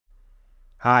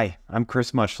Hi, I'm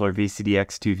Chris Muchler,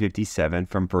 VCDX257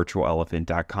 from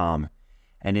VirtualElephant.com.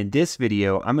 And in this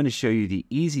video, I'm going to show you the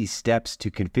easy steps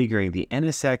to configuring the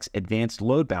NSX Advanced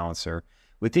Load Balancer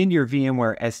within your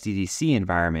VMware SDDC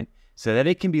environment so that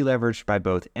it can be leveraged by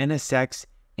both NSX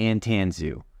and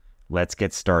Tanzu. Let's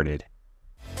get started.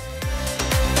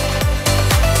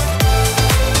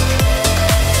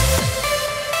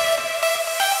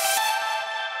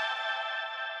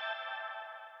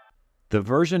 The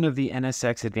version of the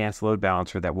NSX Advanced Load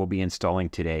Balancer that we'll be installing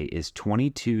today is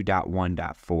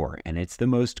 22.1.4, and it's the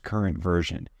most current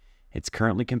version. It's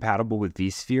currently compatible with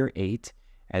vSphere 8,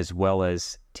 as well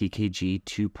as TKG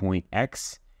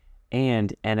 2.x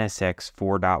and NSX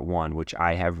 4.1, which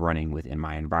I have running within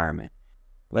my environment.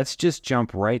 Let's just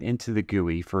jump right into the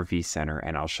GUI for vCenter,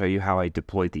 and I'll show you how I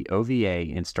deployed the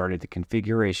OVA and started the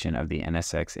configuration of the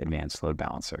NSX Advanced Load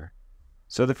Balancer.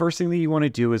 So the first thing that you want to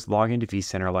do is log into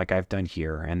vCenter like I've done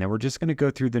here, and then we're just going to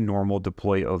go through the normal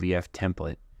deploy OVF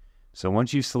template. So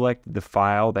once you've selected the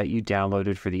file that you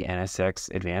downloaded for the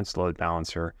NSX Advanced Load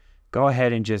Balancer, go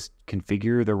ahead and just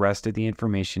configure the rest of the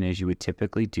information as you would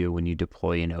typically do when you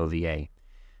deploy an OVA.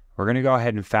 We're going to go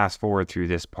ahead and fast forward through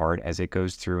this part as it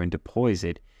goes through and deploys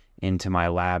it into my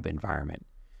lab environment.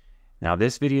 Now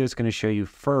this video is going to show you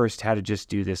first how to just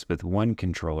do this with one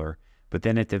controller, but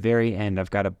then at the very end,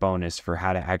 I've got a bonus for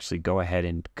how to actually go ahead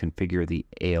and configure the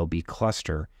ALB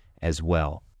cluster as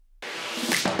well.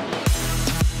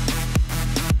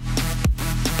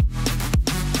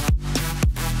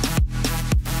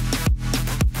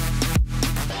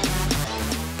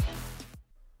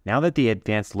 Now that the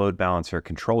Advanced Load Balancer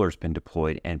controller has been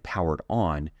deployed and powered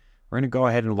on, we're going to go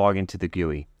ahead and log into the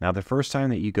GUI. Now the first time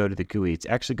that you go to the GUI, it's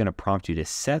actually going to prompt you to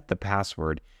set the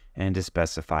password and to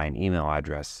specify an email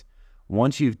address.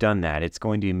 Once you've done that, it's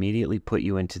going to immediately put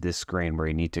you into this screen where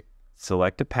you need to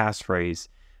select a passphrase,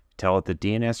 tell it the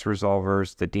DNS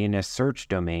resolvers, the DNS search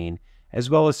domain, as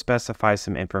well as specify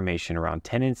some information around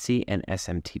tenancy and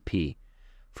SMTP.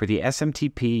 For the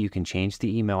SMTP, you can change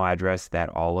the email address that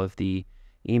all of the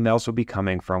emails will be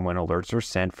coming from when alerts are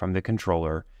sent from the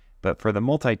controller, but for the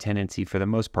multi-tenancy, for the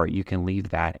most part, you can leave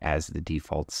that as the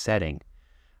default setting.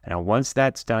 Now, once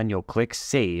that's done, you'll click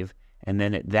Save, and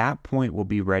then at that point, we'll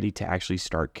be ready to actually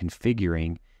start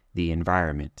configuring the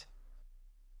environment.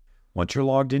 Once you're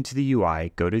logged into the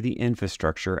UI, go to the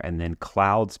Infrastructure and then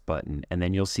Clouds button, and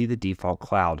then you'll see the default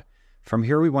cloud. From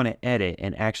here, we want to edit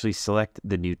and actually select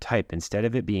the new type instead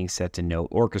of it being set to no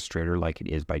orchestrator like it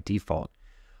is by default.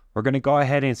 We're going to go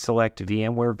ahead and select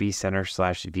VMware vCenter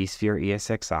 / vSphere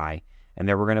ESXi, and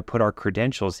then we're going to put our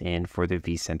credentials in for the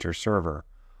vCenter server.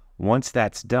 Once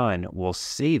that's done, we'll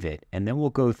save it, and then we'll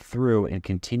go through and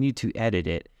continue to edit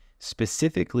it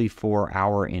specifically for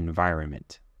our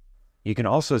environment. You can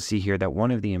also see here that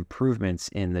one of the improvements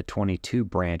in the 22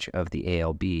 branch of the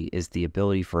ALB is the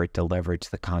ability for it to leverage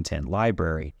the content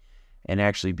library and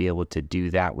actually be able to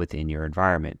do that within your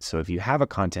environment. So if you have a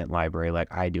content library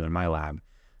like I do in my lab,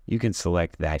 you can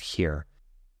select that here,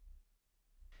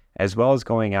 as well as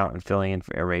going out and filling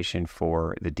information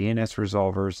for the DNS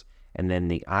resolvers and then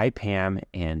the IPAM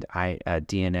and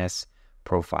DNS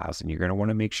profiles. And you're going to want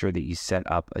to make sure that you set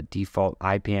up a default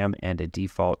IPAM and a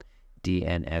default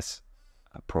DNS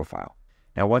profile.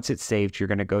 Now, once it's saved, you're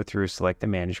going to go through, select the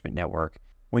management network.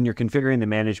 When you're configuring the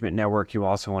management network, you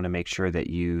also want to make sure that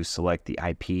you select the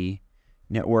IP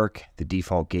network, the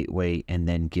default gateway, and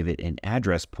then give it an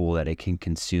address pool that it can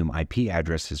consume IP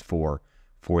addresses for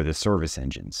the service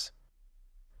engines.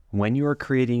 When you are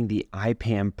creating the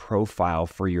IPAM profile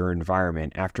for your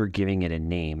environment, after giving it a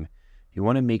name, you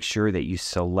want to make sure that you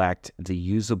select the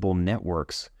usable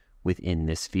networks within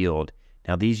this field.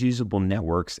 Now, these usable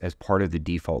networks, as part of the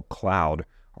default cloud,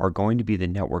 are going to be the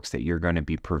networks that you're going to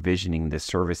be provisioning the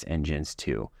service engines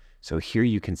to. So here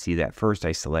you can see that first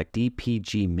I select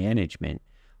DPG management,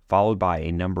 followed by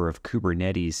a number of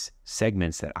Kubernetes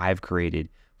segments that I've created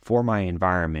for my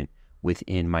environment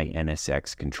within my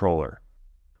NSX controller.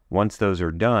 Once those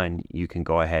are done, you can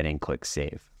go ahead and click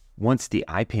Save. Once the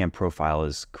IPAM profile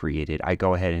is created, I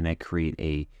go ahead and I create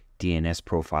a DNS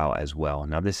profile as well.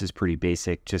 Now this is pretty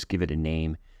basic, just give it a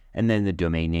name and then the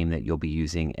domain name that you'll be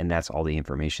using, and that's all the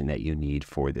information that you need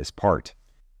for this part.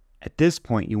 At this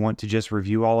point, you want to just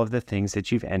review all of the things that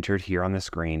you've entered here on the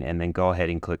screen and then go ahead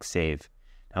and click Save.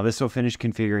 Now this will finish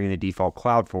configuring the default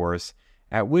cloud for us,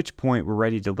 at which point we're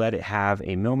ready to let it have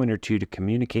a moment or two to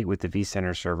communicate with the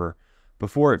vCenter server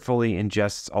before it fully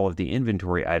ingests all of the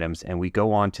inventory items and we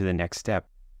go on to the next step.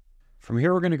 From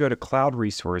here, we're going to go to Cloud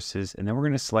Resources, and then we're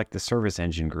going to select the Service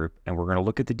Engine group, and we're going to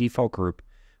look at the default group.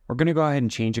 We're going to go ahead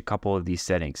and change a couple of these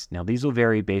settings. Now, these will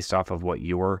vary based off of what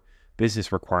your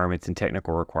business requirements and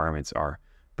technical requirements are.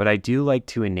 But I do like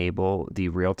to enable the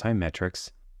real-time metrics.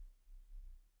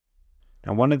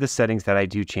 Now, one of the settings that I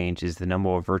do change is the number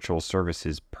of virtual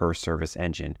services per service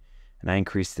engine, and I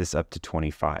increase this up to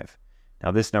 25.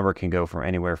 Now, this number can go from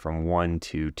anywhere from 1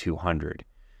 to 200.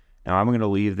 Now, I'm going to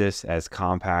leave this as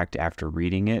compact after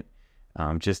reading it,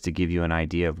 just to give you an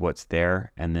idea of what's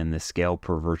there, and then the scale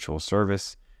per virtual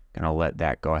service, I'm going to let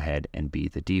that go ahead and be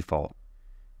the default.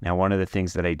 Now, one of the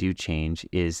things that I do change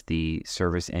is the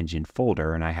service engine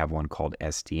folder, and I have one called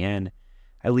SDN.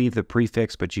 I leave the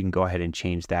prefix, but you can go ahead and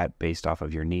change that based off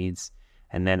of your needs.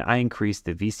 And then I increase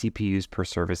the vCPUs per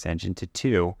service engine to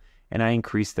 2, and I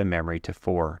increase the memory to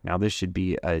 4. Now, this should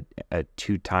be a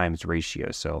 2 times ratio.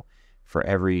 So for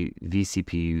every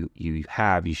vCPU you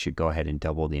have, you should go ahead and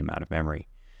double the amount of memory.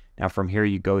 Now, from here,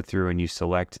 you go through and you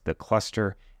select the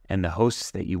cluster and the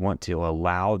hosts that you want to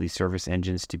allow the service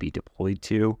engines to be deployed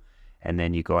to. And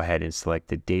then you go ahead and select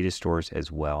the data stores as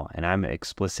well. And I'm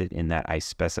explicit in that I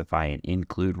specify an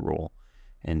include rule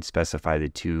and specify the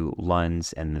 2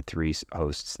 LUNs and the 3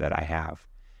 hosts that I have.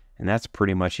 And that's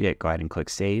pretty much it. Go ahead and click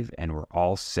save, and we're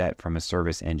all set from a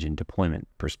service engine deployment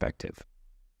perspective.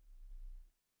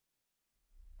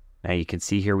 Now you can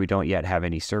see here we don't yet have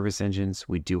any service engines.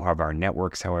 We do have our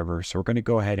networks, however. So we're going to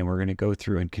go ahead and we're going to go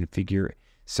through and configure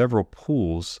several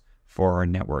pools for our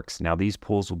networks. Now these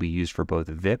pools will be used for both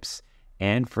VIPs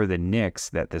and for the NICs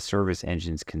that the service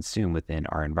engines consume within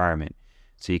our environment.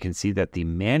 So you can see that the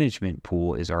management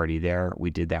pool is already there.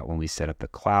 We did that when we set up the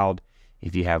cloud.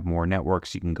 If you have more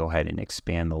networks, you can go ahead and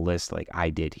expand the list like I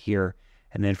did here.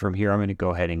 And then from here, I'm going to go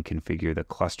ahead and configure the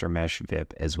cluster mesh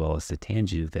VIP as well as the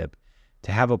Tanzu VIP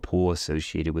to have a pool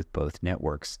associated with both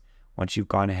networks. Once you've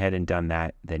gone ahead and done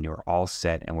that, then you're all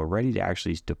set and we're ready to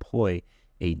actually deploy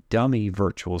a dummy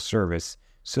virtual service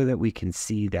so that we can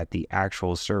see that the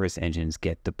actual service engines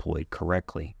get deployed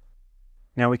correctly.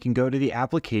 Now we can go to the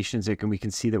applications and we can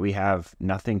see that we have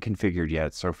nothing configured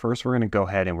yet. So first we're going to go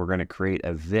ahead and we're going to create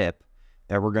a VIP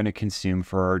that we're going to consume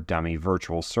for our dummy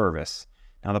virtual service.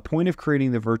 Now the point of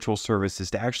creating the virtual service is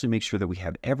to actually make sure that we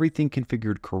have everything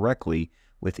configured correctly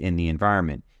within the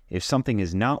environment. If something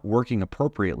is not working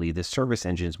appropriately, the service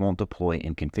engines won't deploy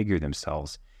and configure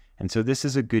themselves. And so this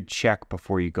is a good check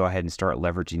before you go ahead and start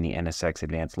leveraging the NSX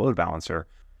Advanced Load Balancer.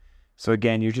 So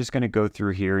again, you're just going to go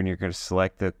through here and you're going to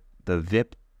select the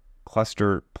VIP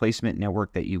cluster placement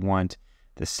network that you want,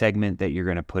 the segment that you're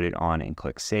going to put it on, and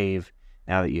click save.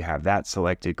 Now that you have that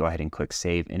selected, go ahead and click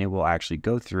save, and it will actually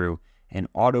go through and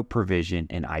auto provision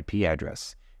an IP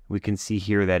address. We can see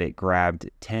here that it grabbed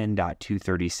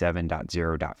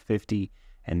 10.237.0.50,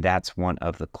 and that's one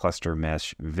of the cluster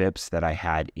mesh VIPs that I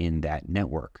had in that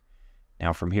network.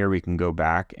 Now from here, we can go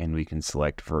back and we can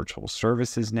select virtual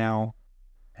services now,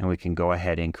 and we can go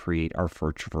ahead and create our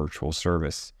first virtual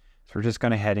service. So we're just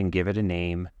going to head and give it a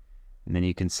name, and then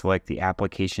you can select the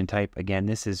application type. Again,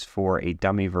 this is for a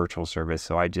dummy virtual service,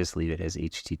 so I just leave it as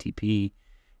HTTP.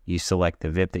 You select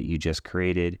the VIP that you just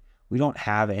created. We don't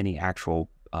have any actual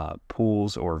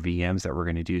pools or VMs that we're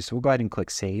going to do, so we'll go ahead and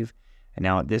click save. And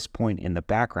now at this point in the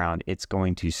background, it's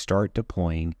going to start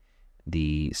deploying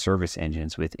the service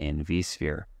engines within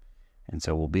vSphere. And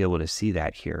so we'll be able to see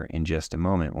that here in just a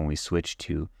moment when we switch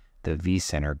to the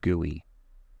vCenter GUI.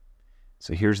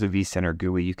 So here's the vCenter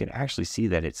GUI. You can actually see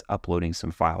that it's uploading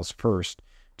some files first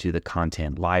to the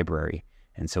content library.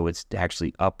 And so it's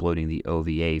actually uploading the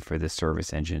OVA for the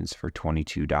service engines for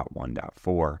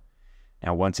 22.1.4.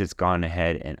 Now, once it's gone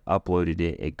ahead and uploaded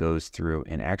it, it goes through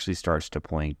and actually starts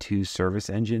deploying 2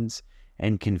 service engines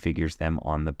and configures them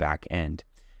on the back end.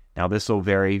 Now, this will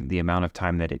vary the amount of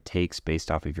time that it takes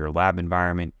based off of your lab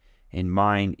environment. In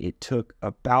mine, it took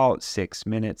about 6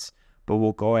 minutes, but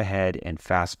we'll go ahead and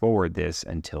fast forward this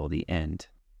until the end.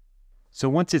 So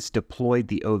once it's deployed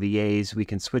the OVAs, we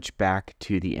can switch back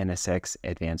to the NSX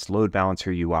Advanced Load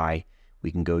Balancer UI.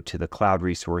 We can go to the cloud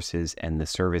resources and the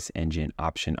service engine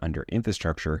option under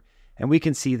infrastructure, and we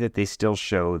can see that they still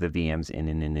show the VMs in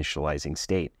an initializing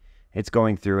state. It's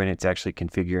going through and it's actually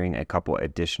configuring a couple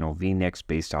additional VNICs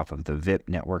based off of the VIP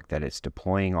network that it's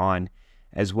deploying on,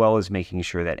 as well as making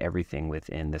sure that everything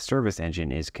within the service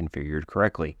engine is configured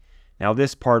correctly. Now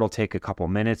this part will take a couple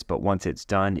minutes, but once it's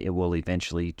done, it will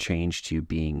eventually change to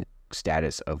being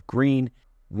status of green.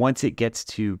 Once it gets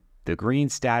to the green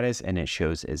status and it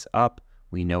shows as up,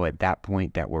 we know at that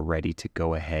point that we're ready to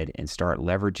go ahead and start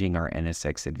leveraging our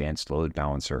NSX Advanced Load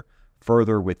Balancer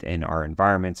further within our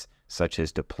environments, such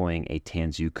as deploying a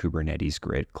Tanzu Kubernetes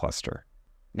Grid cluster.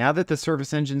 Now that the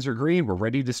service engines are green, we're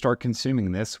ready to start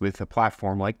consuming this with a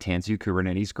platform like Tanzu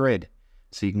Kubernetes Grid.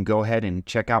 So you can go ahead and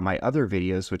check out my other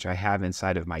videos, which I have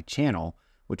inside of my channel,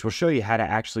 which will show you how to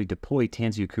actually deploy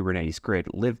Tanzu Kubernetes Grid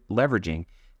leveraging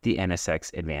the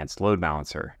NSX Advanced Load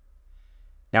Balancer.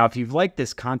 Now, if you've liked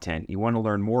this content, you want to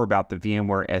learn more about the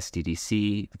VMware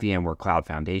SDDC, VMware Cloud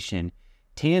Foundation,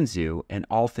 Tanzu, and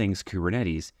all things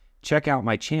Kubernetes, check out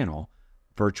my channel,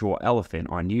 Virtual Elephant,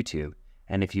 on YouTube.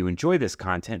 And if you enjoy this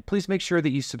content, please make sure that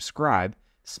you subscribe,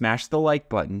 smash the like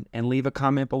button, and leave a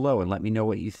comment below and let me know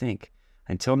what you think.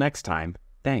 Until next time,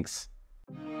 thanks.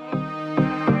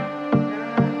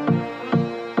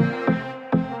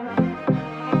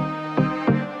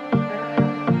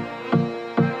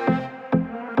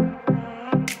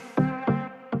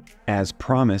 As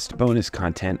promised, bonus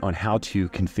content on how to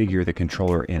configure the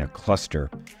controller in a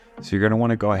cluster. So you're going to want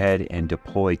to go ahead and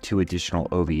deploy 2 additional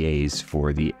OVAs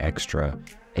for the extra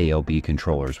ALB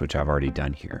controllers, which I've already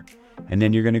done here. And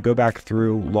then you're going to go back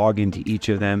through, log into each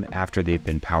of them after they've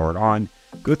been powered on,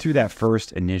 go through that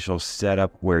first initial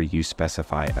setup where you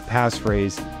specify a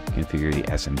passphrase, configure the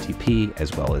SMTP,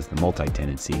 as well as the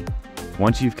multi-tenancy.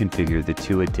 Once you've configured the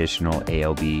 2 additional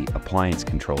ALB appliance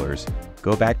controllers,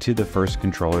 go back to the first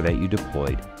controller that you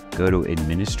deployed, go to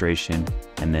Administration,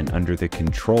 and then under the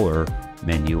Controller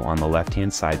menu on the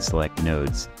left-hand side, select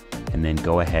Nodes, and then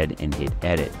go ahead and hit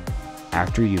Edit.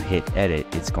 After you hit Edit,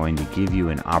 it's going to give you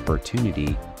an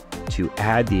opportunity to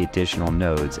add the additional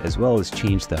nodes as well as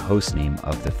change the host name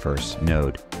of the first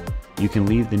node. You can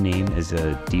leave the name as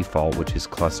a default, which is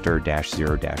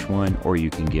cluster-0-1, or you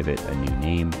can give it a new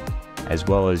name, as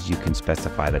well as you can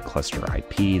specify the cluster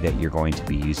IP that you're going to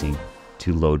be using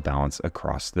to load balance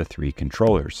across the 3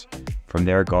 controllers. From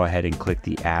there, go ahead and click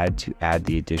the Add to add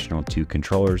the additional 2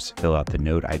 controllers, fill out the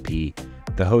node IP,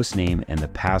 the host name, and the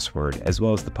password, as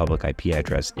well as the public IP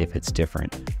address if it's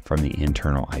different from the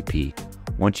internal IP.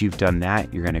 Once you've done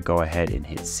that, you're going to go ahead and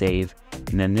hit Save,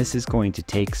 and then this is going to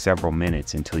take several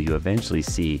minutes until you eventually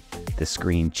see the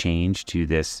screen change to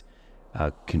this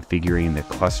configuring the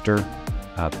cluster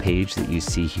page that you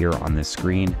see here on the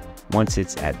screen. Once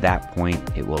it's at that point,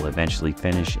 it will eventually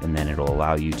finish, and then it'll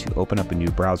allow you to open up a new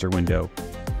browser window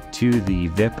to the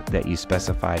VIP that you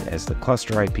specified as the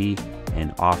cluster IP,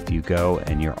 and off you go,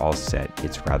 and you're all set.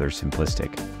 It's rather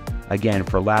simplistic. Again,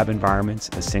 for lab environments,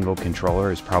 a single controller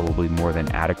is probably more than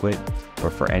adequate,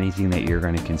 but for anything that you're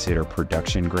going to consider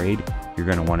production grade, you're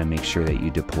going to want to make sure that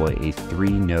you deploy a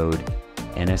 3-node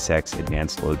NSX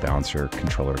Advanced Load Balancer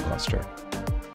controller cluster.